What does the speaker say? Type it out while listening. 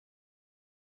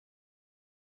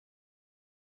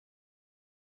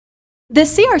The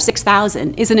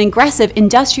CR6000 is an aggressive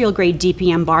industrial-grade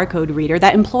DPM barcode reader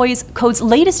that employs Code's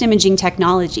latest imaging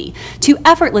technology to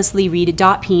effortlessly read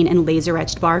dot peen and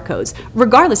laser-etched barcodes,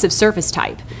 regardless of surface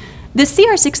type. The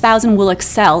CR6000 will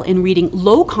excel in reading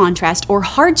low-contrast or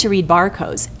hard-to-read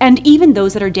barcodes, and even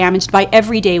those that are damaged by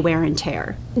everyday wear and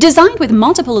tear. Designed with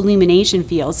multiple illumination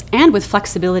fields and with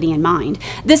flexibility in mind,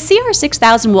 the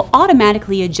CR6000 will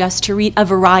automatically adjust to read a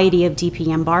variety of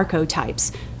DPM barcode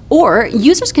types. Or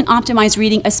users can optimize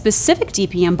reading a specific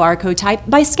DPM barcode type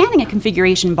by scanning a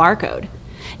configuration barcode.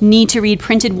 Need to read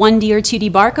printed 1D or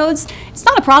 2D barcodes? It's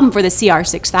not a problem for the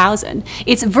CR6000.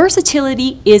 Its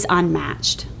versatility is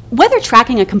unmatched. Whether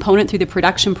tracking a component through the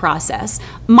production process,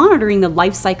 monitoring the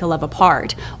life cycle of a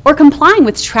part, or complying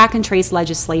with track and trace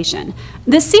legislation,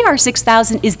 the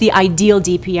CR6000 is the ideal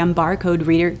DPM barcode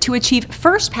reader to achieve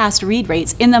first-pass read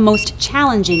rates in the most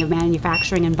challenging of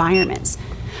manufacturing environments.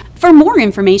 For more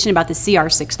information about the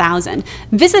CR6000,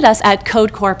 visit us at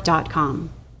codecorp.com.